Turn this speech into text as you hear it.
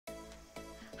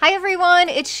Hi everyone,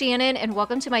 it's Shannon and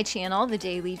welcome to my channel, The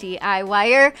Daily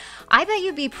DIYer. I bet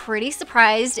you'd be pretty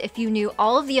surprised if you knew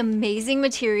all of the amazing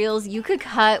materials you could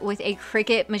cut with a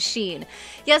Cricut machine.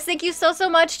 Yes, thank you so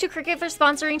much to Cricut for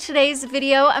sponsoring today's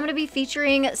video. I'm going to be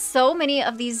featuring so many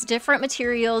of these different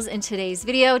materials in today's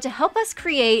video to help us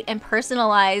create and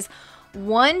personalize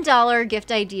 $1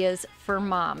 gift ideas for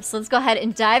mom. So let's go ahead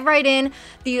and dive right in.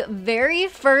 The very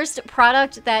first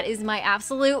product that is my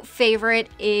absolute favorite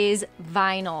is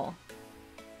vinyl.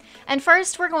 And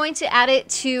first we're going to add it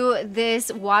to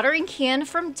this watering can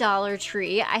from Dollar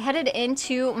Tree. I headed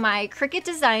into my Cricut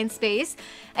design space,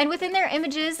 and within their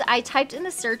images I typed in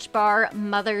the search bar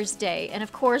Mother's Day, and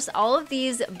of course all of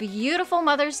these beautiful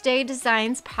Mother's Day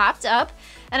designs popped up,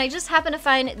 and I just happened to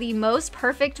find the most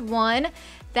perfect one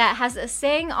that has a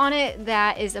saying on it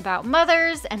that is about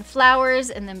mothers and flowers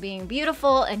and them being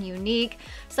beautiful and unique.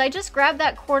 So I just grabbed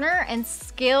that corner and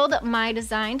scaled my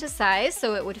design to size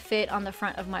so it would fit on the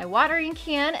front of my watering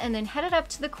can, and then headed up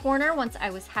to the corner once I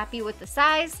was happy with the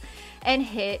size and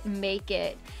hit make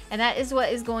it. And that is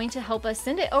what is going to help us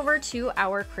send it over to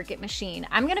our Cricut machine.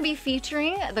 I'm going to be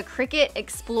featuring the Cricut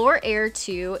Explore Air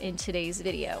 2 in today's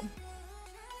video.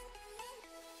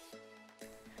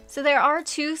 So there are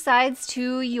two sides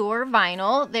to your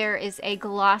vinyl. There is a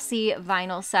glossy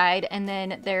vinyl side, and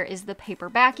then there is the paper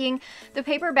backing. The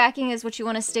paper backing is what you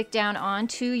want to stick down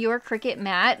onto your Cricut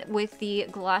mat with the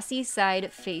glossy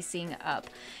side facing up.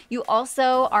 You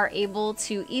also are able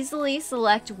to easily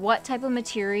select what type of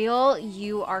material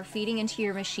you are feeding into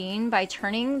your machine by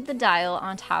turning the dial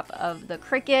on top of the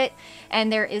Cricut,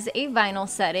 and there is a vinyl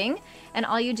setting, and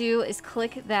all you do is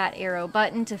click that arrow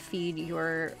button to feed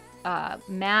your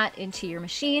mat into your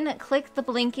machine. Click the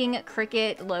blinking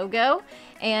Cricut logo,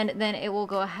 and then it will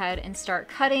go ahead and start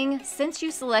cutting. Since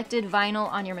you selected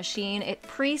vinyl on your machine, it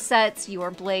presets your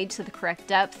blade to the correct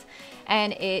depth,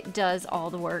 and it does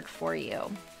all the work for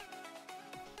you.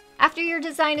 After your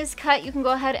design is cut, you can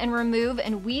go ahead and remove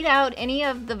and weed out any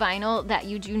of the vinyl that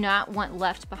you do not want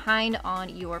left behind on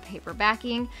your paper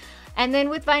backing. And then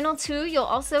with vinyl too, you'll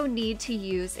also need to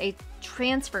use a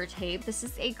transfer tape. This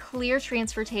is a clear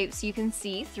transfer tape so you can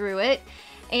see through it.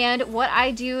 And what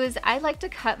I do is I like to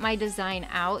cut my design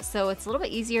out so it's a little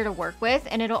bit easier to work with,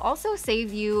 and it'll also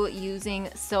save you using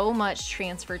so much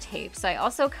transfer tape. So I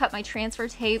also cut my transfer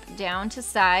tape down to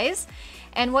size.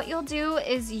 And what you'll do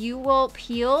is you will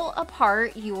peel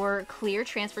apart your clear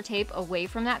transfer tape away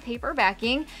from that paper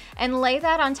backing and lay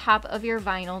that on top of your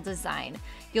vinyl design.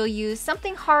 You'll use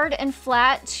something hard and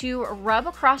flat to rub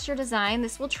across your design.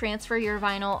 This will transfer your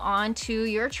vinyl onto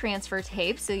your transfer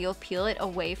tape, so you'll peel it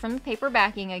away from the paper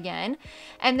backing again,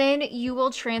 and then you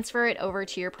will transfer it over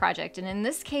to your project. And in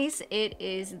this case, it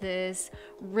is this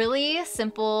really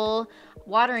simple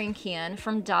watering can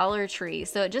from Dollar Tree.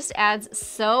 So it just adds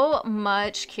so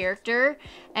much character,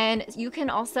 and you can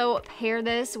also pair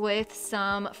this with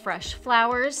some fresh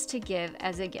flowers to give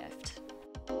as a gift.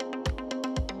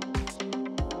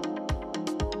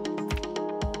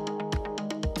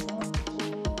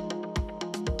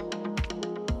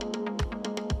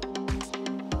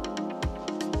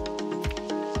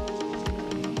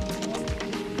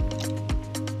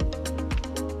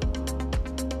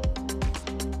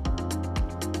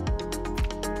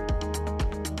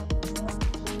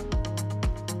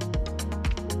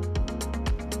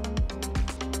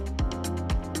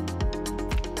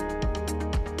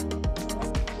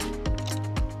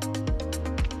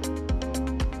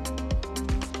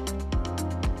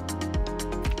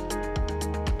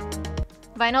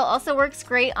 Vinyl also works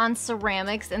great on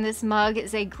ceramics, and this mug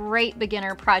is a great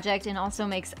beginner project and also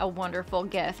makes a wonderful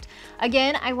gift.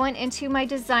 Again, I went into my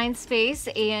design space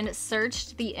and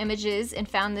searched the images and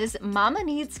found this Mama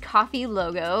Needs Coffee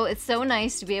logo. It's so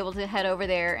nice to be able to head over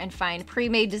there and find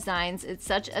pre-made designs. It's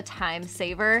such a time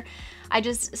saver. I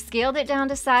just scaled it down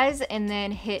to size and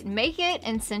then hit make it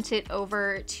and sent it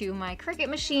over to my Cricut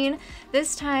machine.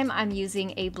 This time I'm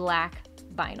using a black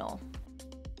vinyl.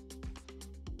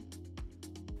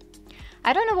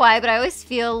 I don't know why, but I always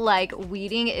feel like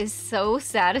weeding is so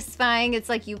satisfying. It's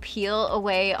like you peel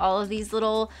away all of these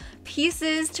little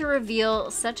pieces to reveal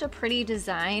such a pretty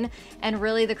design, and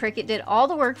really the Cricut did all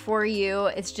the work for you.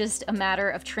 It's just a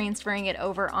matter of transferring it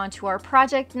over onto our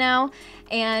project now.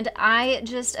 And I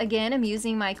just, again, am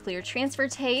using my clear transfer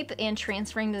tape and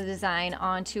transferring the design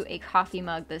onto a coffee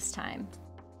mug this time.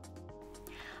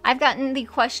 I've gotten the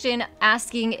question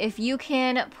asking if you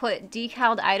can put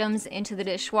decaled items into the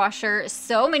dishwasher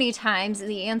so many times.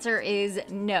 The answer is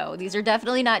no. These are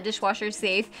definitely not dishwasher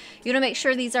safe. You want to make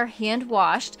sure these are hand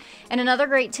washed. And another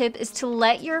great tip is to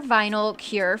let your vinyl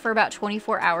cure for about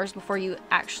 24 hours before you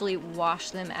actually wash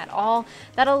them at all.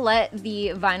 That'll let the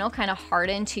vinyl kind of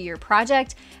harden to your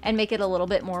project and make it a little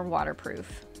bit more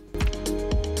waterproof.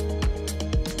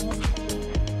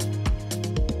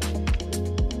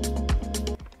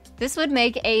 This would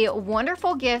make a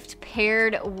wonderful gift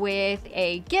paired with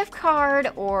a gift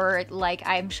card, or like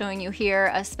I'm showing you here,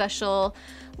 a special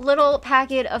little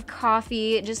packet of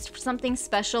coffee, just something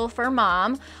special for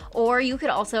mom. Or you could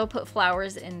also put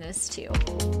flowers in this too.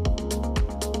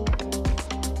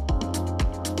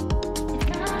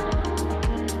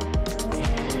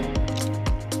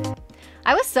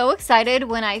 I was so excited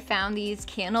when I found these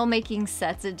candle making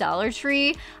sets at Dollar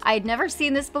Tree. I had never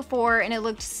seen this before and it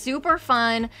looked super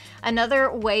fun.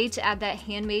 Another way to add that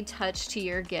handmade touch to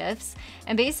your gifts.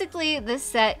 And basically this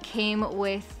set came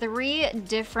with 3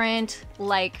 different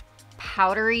like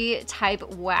powdery type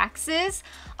waxes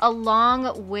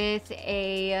along with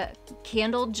a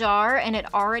candle jar, and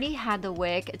it already had the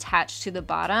wick attached to the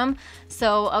bottom.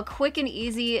 So a quick and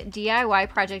easy DIY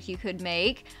project you could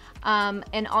make.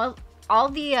 And all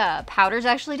the powders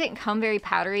actually didn't come very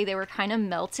powdery. They were kind of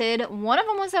melted. One of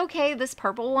them was okay, this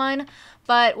purple one.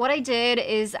 But what I did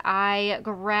is I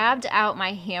grabbed out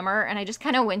my hammer and I just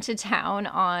kind of went to town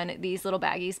on these little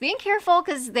baggies. Being careful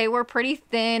because they were pretty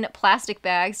thin plastic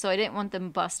bags, so I didn't want them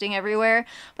busting everywhere.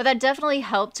 But that definitely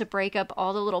helped to break up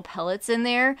all the little pellets in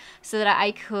there so that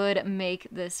I could make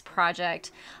this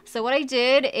project. So what I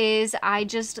did is I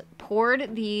just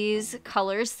poured these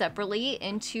colors separately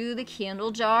into the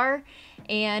candle jar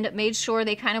and made sure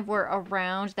they kind of were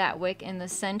around that wick in the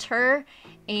center.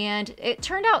 And it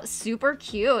turned out super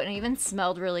cute and even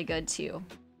smelled really good too.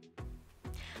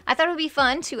 I thought it would be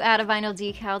fun to add a vinyl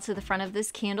decal to the front of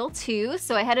this candle too,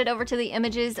 so I headed over to the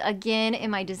images again in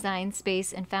my design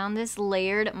space and found this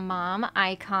layered mom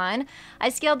icon. I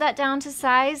scaled that down to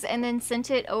size and then sent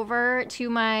it over to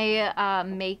my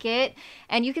Make It,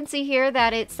 and you can see here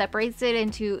that it separates it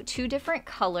into 2 different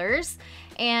colors.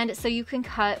 And so you can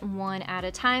cut one at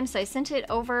a time. So I sent it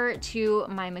over to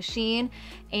my machine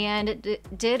and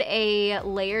did a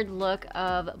layered look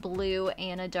of blue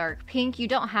and a dark pink. You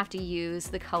don't have to use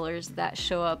the colors that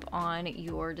show up on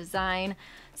your design.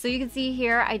 So you can see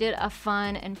here I did a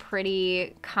fun and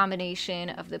pretty combination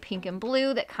of the pink and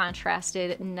blue that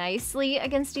contrasted nicely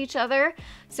against each other.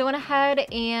 So I went ahead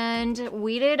and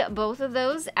weeded both of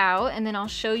those out, and then I'll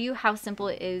show you how simple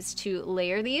it is to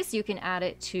layer these so you can add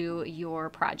it to your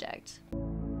project.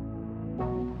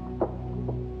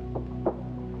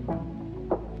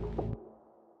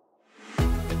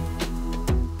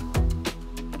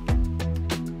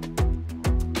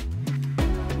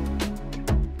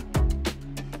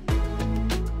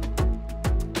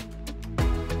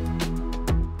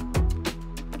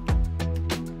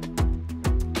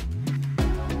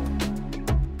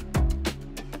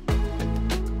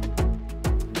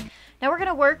 Now we're going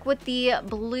to work with the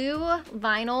blue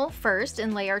vinyl first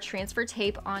and lay our transfer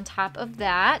tape on top of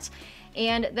that.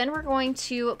 And then we're going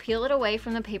to peel it away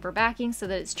from the paper backing so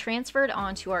that it's transferred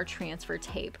onto our transfer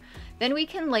tape. Then we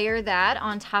can layer that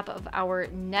on top of our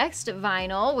next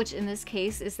vinyl, which in this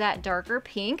case is that darker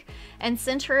pink, and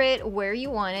center it where you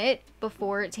want it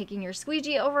before taking your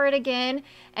squeegee over it again.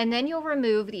 And then you'll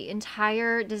remove the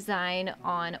entire design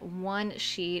on one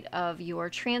sheet of your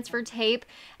transfer tape.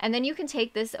 And then you can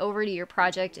take this over to your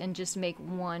project and just make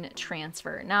one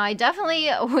transfer. Now I definitely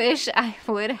wish I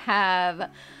would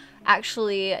have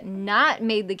actually not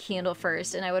made the candle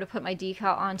first, and I would have put my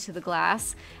decal onto the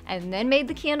glass and then made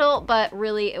the candle, but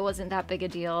really it wasn't that big a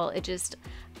deal. It just,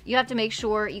 you have to make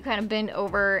sure you kind of bend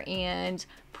over and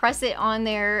press it on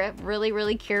there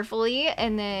really carefully,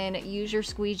 and then use your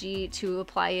squeegee to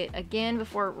apply it again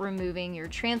before removing your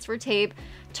transfer tape.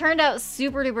 Turned out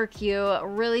super duper cute,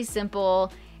 really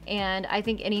simple, and I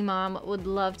think any mom would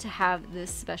love to have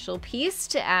this special piece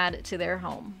to add to their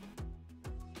home.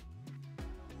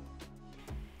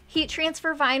 Heat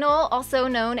transfer vinyl, also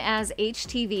known as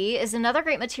HTV, is another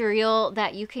great material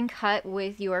that you can cut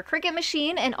with your Cricut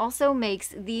machine and also makes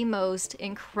the most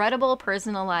incredible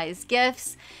personalized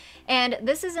gifts. And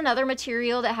this is another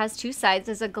material that has 2 sides.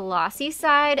 There's a glossy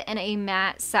side and a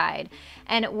matte side.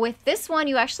 And with this one,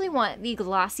 you actually want the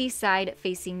glossy side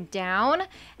facing down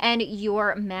and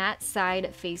your matte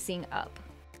side facing up.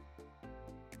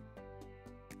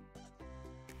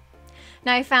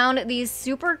 Now I found these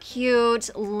super cute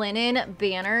linen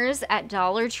banners at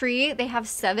Dollar Tree. They have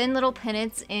 7 little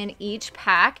pennants in each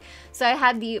pack. So I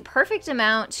had the perfect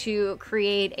amount to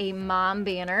create a mom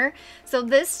banner. So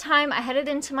this time I headed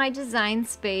into my design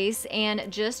space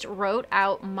and just wrote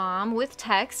out mom with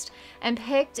text and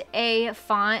picked a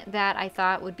font that I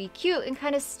thought would be cute and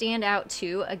kind of stand out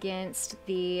too against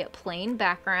the plain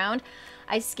background.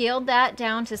 I scaled that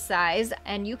down to size,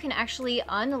 and you can actually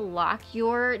unlock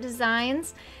your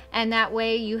designs, and that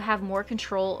way you have more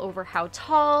control over how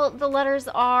tall the letters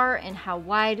are and how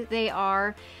wide they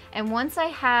are. And once I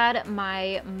had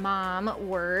my mom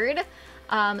word,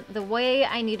 the way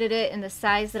I needed it and the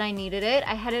size that I needed it,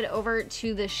 I headed over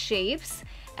to the shapes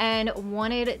and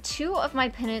wanted 2 of my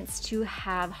pennants to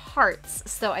have hearts.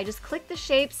 So I just clicked the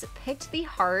shapes, picked the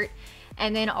heart,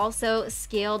 and then also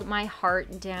scaled my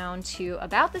heart down to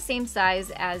about the same size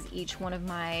as each one of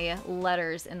my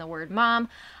letters in the word mom.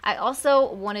 I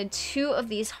also wanted 2 of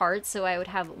these hearts, so I would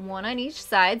have 1 on each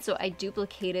side, so I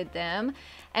duplicated them.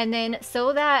 And then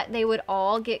so that they would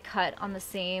all get cut on the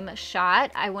same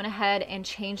shot, I went ahead and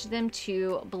changed them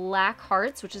to black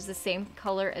hearts, which is the same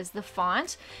color as the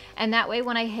font. And that way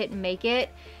when I hit make it,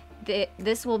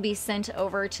 this will be sent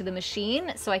over to the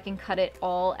machine so I can cut it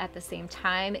all at the same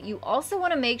time. You also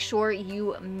want to make sure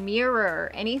you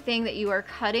mirror anything that you are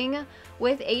cutting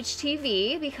with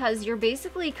HTV, because you're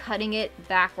basically cutting it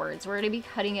backwards. We're going to be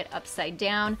cutting it upside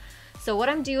down. So what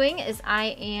I'm doing is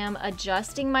I am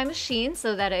adjusting my machine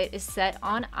so that it is set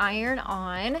on iron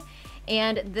on,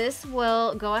 and this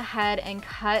will go ahead and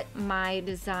cut my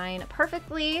design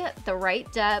perfectly, the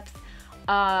right depth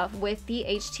with the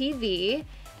HTV.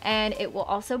 And it will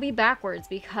also be backwards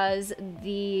because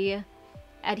the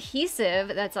adhesive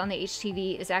that's on the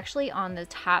HTV is actually on the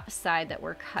top side that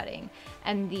we're cutting.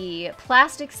 And the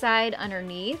plastic side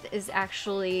underneath is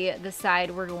actually the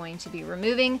side we're going to be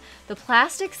removing. The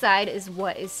plastic side is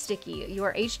what is sticky.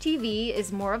 Your HTV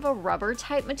is more of a rubber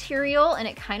type material, and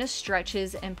it kind of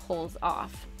stretches and pulls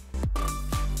off.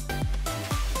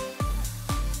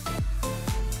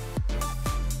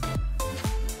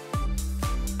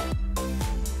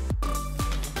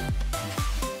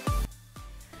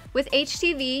 With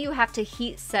HTV, you have to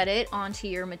heat set it onto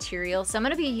your material. So I'm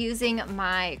going to be using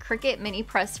my CRICUT mini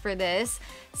press for this,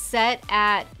 set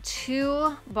at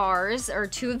 2 bars, or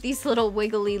 2 of these little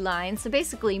wiggly lines, so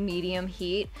basically medium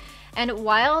heat. And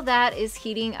while that is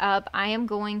heating up, I am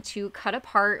going to cut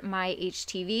apart my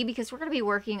HTV because we're going to be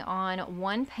working on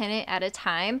 1 pennant at a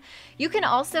time. You can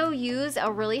also use a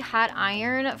really hot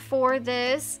iron for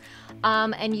this,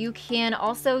 and you can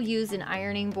also use an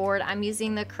ironing board. I'm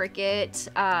using the CRICUT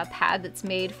pad that's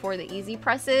made for the easy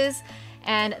presses,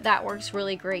 and that works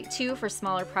really great too for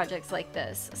smaller projects like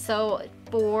this. So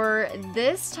for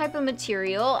this type of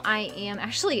material, I am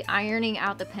actually ironing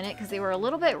out the pennant because they were a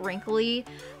little bit wrinkly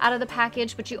out of the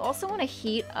package, but you also want to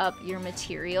heat up your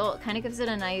material. It kind of gives it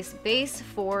a nice base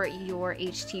for your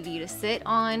HTV to sit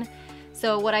on.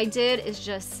 So what I did is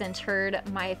just centered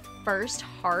my first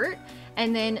heart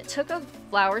and then took a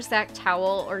flour sack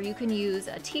towel, or you can use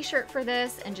a t-shirt for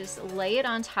this, and just lay it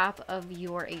on top of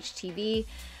your HTV.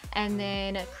 And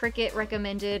then CRICUT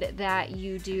recommended that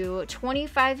you do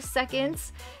 25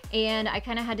 seconds, and I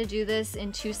kind of had to do this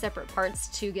in 2 separate parts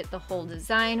to get the whole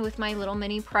design with my little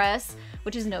mini press,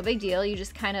 which is no big deal. You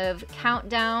just kind of count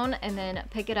down and then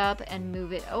pick it up and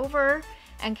move it over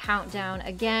and count down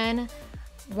again.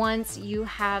 Once you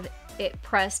have it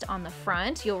pressed on the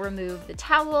front, you'll remove the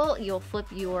towel, you'll flip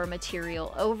your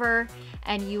material over,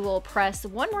 and you will press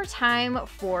 1 more time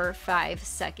for 5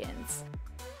 seconds.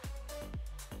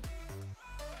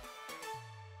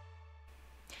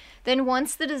 Then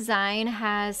once the design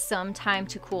has some time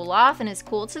to cool off and is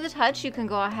cool to the touch, you can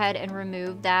go ahead and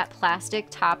remove that plastic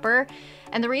topper.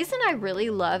 And the reason I really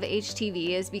love HTV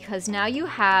is because now you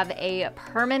have a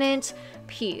permanent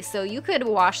piece. So you could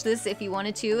wash this if you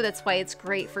wanted to. That's why it's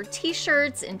great for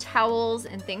t-shirts and towels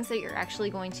and things that you're actually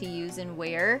going to use and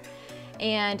wear.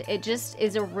 And it just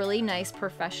is a really nice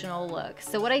professional look.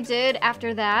 So what I did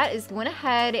after that is went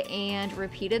ahead and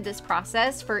repeated this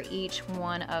process for each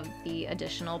one of the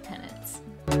additional pennants.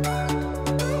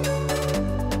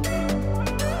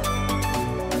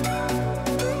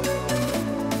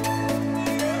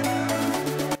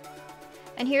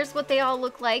 And here's what they all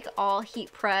look like, all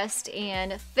heat pressed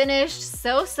and finished.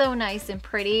 So nice and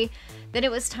pretty. Then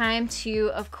it was time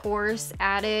to, of course,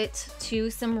 add it to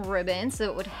some ribbon so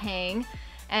it would hang.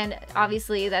 And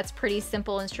obviously that's pretty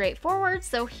simple and straightforward.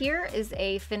 So here is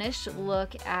a finished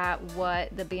look at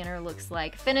what the banner looks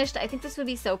like finished. I think this would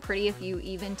be so pretty if you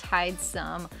even tied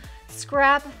some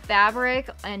scrap fabric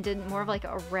and did more of like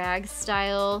a rag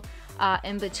style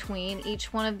in between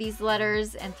each one of these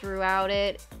letters and throughout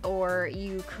it, or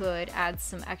you could add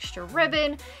some extra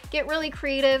ribbon. Get really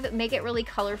creative, make it really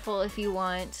colorful if you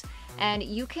want. And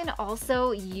you can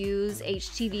also use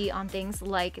HTV on things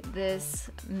like this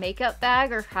makeup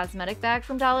bag or cosmetic bag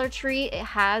from Dollar Tree. It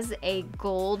has a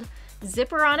gold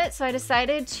zipper on it, so I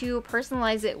decided to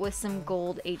personalize it with some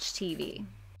gold HTV.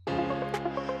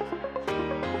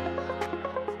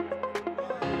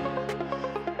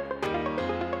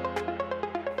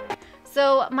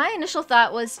 So my initial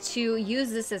thought was to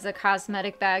use this as a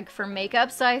cosmetic bag for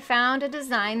makeup, so I found a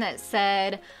design that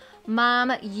said,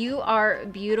 "Mom, you are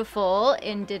beautiful,"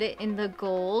 and did it in the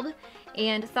gold,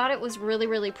 and thought it was really,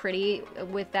 really pretty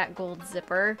with that gold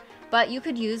zipper. But you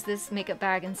could use this makeup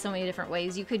bag in so many different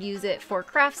ways. You could use it for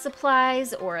craft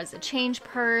supplies or as a change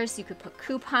purse. You could put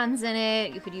coupons in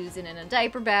it. You could use it in a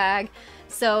diaper bag.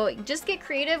 So just get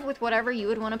creative with whatever you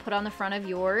would want to put on the front of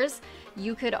yours.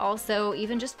 You could also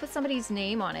even just put somebody's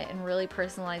name on it and really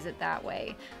personalize it that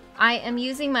way. I am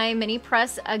using my mini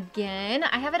press again.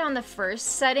 I have it on the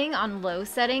first setting, on low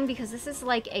setting, because this is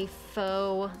like a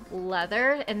faux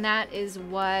leather, and that is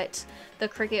what the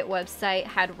CRICUT website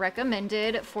had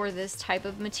recommended for this type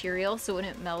of material so it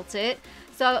wouldn't melt it.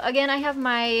 So again, I have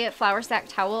my flour sack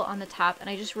towel on the top, and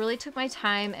I just really took my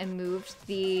time and moved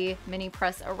the mini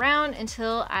press around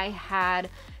until I had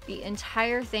the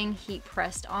entire thing heat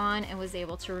pressed on and was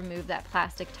able to remove that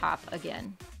plastic top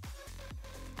again.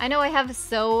 I know I have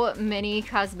so many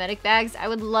cosmetic bags. I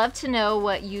would love to know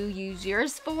what you use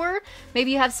yours for.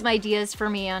 Maybe you have some ideas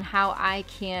for me on how I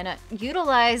can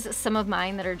utilize some of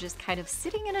mine that are just kind of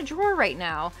sitting in a drawer right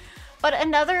now. But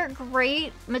another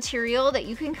great material that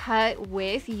you can cut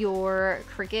with your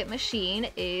CRICUT machine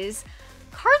is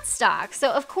cardstock. So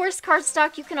of course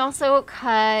cardstock, you can also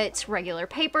cut regular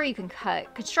paper, you can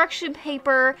cut construction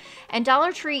paper, and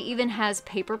Dollar Tree even has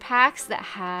paper packs that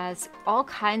has all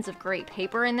kinds of great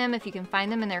paper in them if you can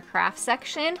find them in their craft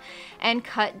section, and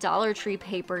cut Dollar Tree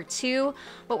paper too.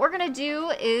 What we're gonna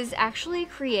do is actually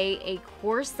create a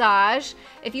corsage.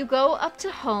 If you go up to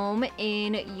home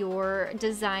in your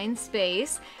design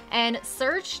space and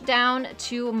search down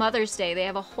to Mother's Day, they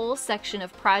have a whole section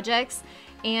of projects.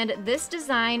 And this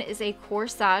design is a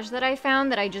corsage that I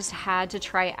found that I just had to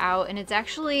try out, and it's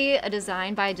actually a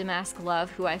design by Damask Love,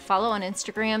 who I follow on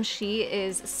Instagram. She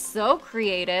is so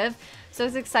creative, so I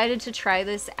was excited to try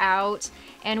this out.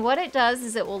 And what it does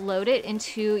is it will load it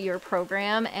into your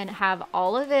program and have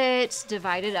all of it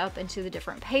divided up into the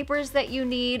different papers that you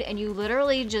need, and you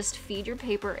literally just feed your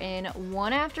paper in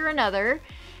one after another,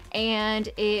 and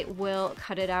it will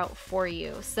cut it out for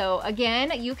you. So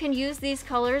again, you can use these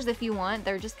colors if you want.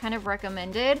 They're just kind of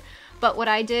recommended. But what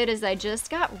I did is I just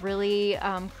got really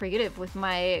creative with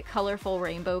my colorful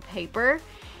rainbow paper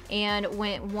and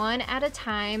went one at a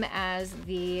time as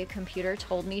the computer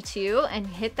told me to, and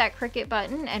hit that CRICUT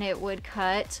button and it would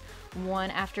cut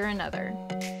one after another.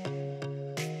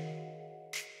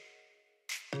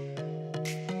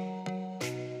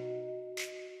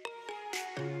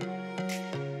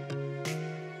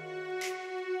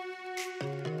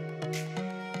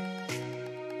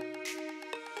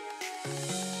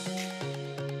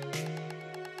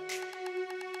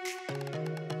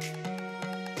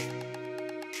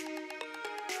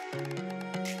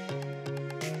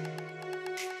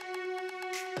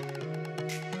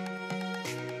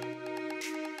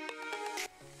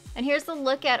 And here's a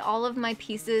look at all of my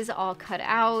pieces all cut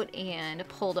out and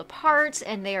pulled apart,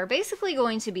 and they are basically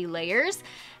going to be layers.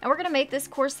 And we're gonna make this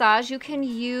corsage. You can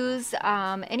use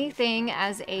anything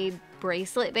as a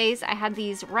bracelet base. I had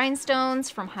these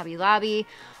rhinestones from Hobby Lobby,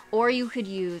 or you could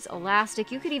use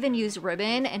elastic. You could even use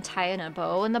ribbon and tie in a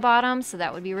bow in the bottom, so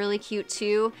that would be really cute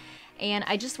too. And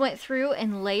I just went through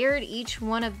and layered each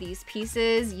one of these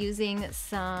pieces using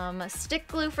some stick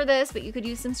glue for this, but you could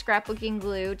use some scrapbooking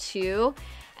glue too.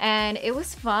 And it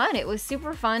was fun. It was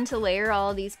super fun to layer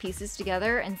all of these pieces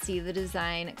together and see the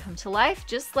design come to life,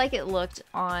 just like it looked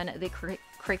on the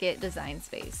CRICUT design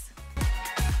space.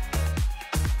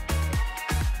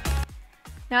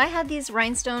 Now I had these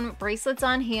rhinestone bracelets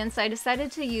on hand, so I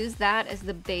decided to use that as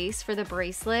the base for the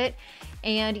bracelet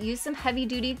and use some heavy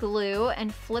duty glue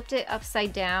and flipped it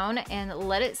upside down and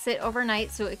let it sit overnight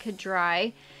so it could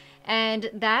dry. And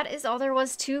that is all there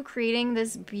was to creating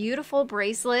this beautiful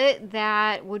bracelet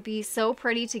that would be so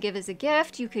pretty to give as a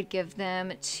gift. You could give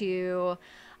them to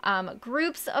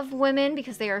groups of women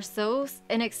because they are so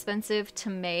inexpensive to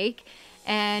make.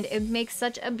 And it makes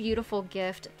such a beautiful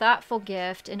gift, thoughtful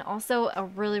gift, and also a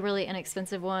really, really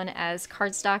inexpensive one, as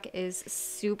cardstock is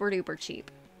super duper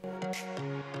cheap.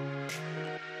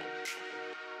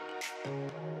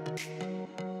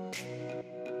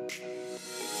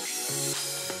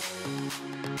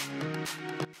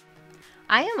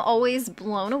 I am always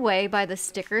blown away by the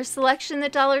sticker selection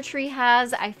that Dollar Tree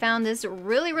has. I found this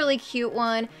really, really cute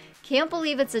one. Can't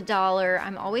believe it's $1.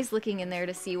 I'm always looking in there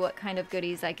to see what kind of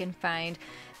goodies I can find.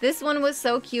 This one was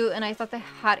so cute, and I thought the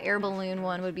hot air balloon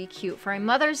one would be cute for a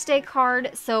Mother's Day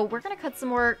card. So we're gonna cut some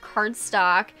more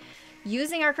cardstock.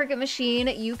 Using our Cricut machine,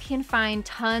 you can find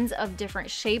tons of different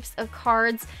shapes of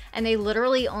cards, and they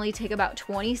literally only take about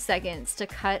 20 seconds to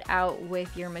cut out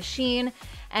with your machine,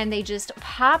 and they just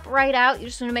pop right out. You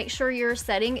just want to make sure your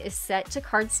setting is set to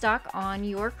cardstock on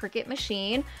your Cricut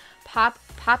machine. Pop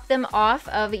them off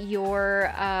of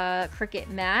your Cricut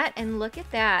mat, and look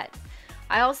at that.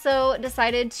 I also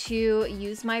decided to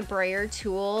use my brayer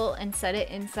tool and set it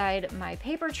inside my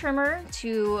paper trimmer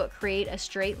to create a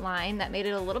straight line. That made it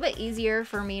a little bit easier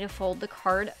for me to fold the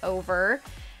card over.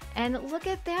 And look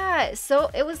at that. So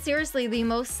it was seriously the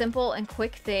most simple and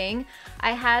quick thing.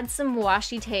 I had some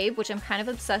washi tape, which I'm kind of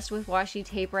obsessed with washi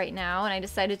tape right now, and I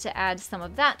decided to add some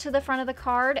of that to the front of the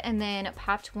card and then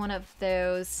popped one of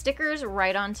those stickers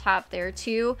right on top there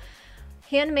too.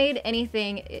 Handmade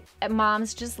anything,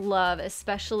 moms just love,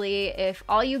 especially if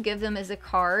all you give them is a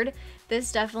card.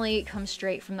 This definitely comes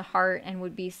straight from the heart and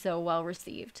would be so well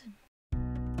received.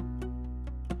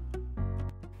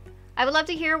 I would love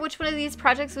to hear which one of these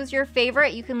projects was your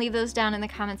favorite. You can leave those down in the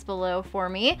comments below for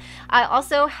me. I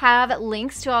also have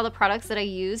links to all the products that I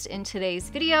used in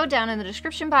today's video down in the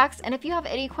description box. And if you have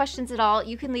any questions at all,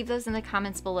 you can leave those in the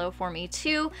comments below for me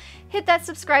too. Hit that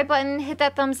subscribe button, hit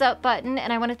that thumbs up button.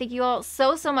 And I want to thank you all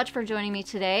so much for joining me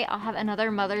today. I'll have another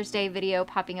Mother's Day video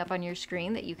popping up on your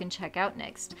screen that you can check out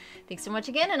next. Thanks so much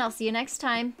again, and I'll see you next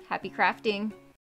time. Happy crafting.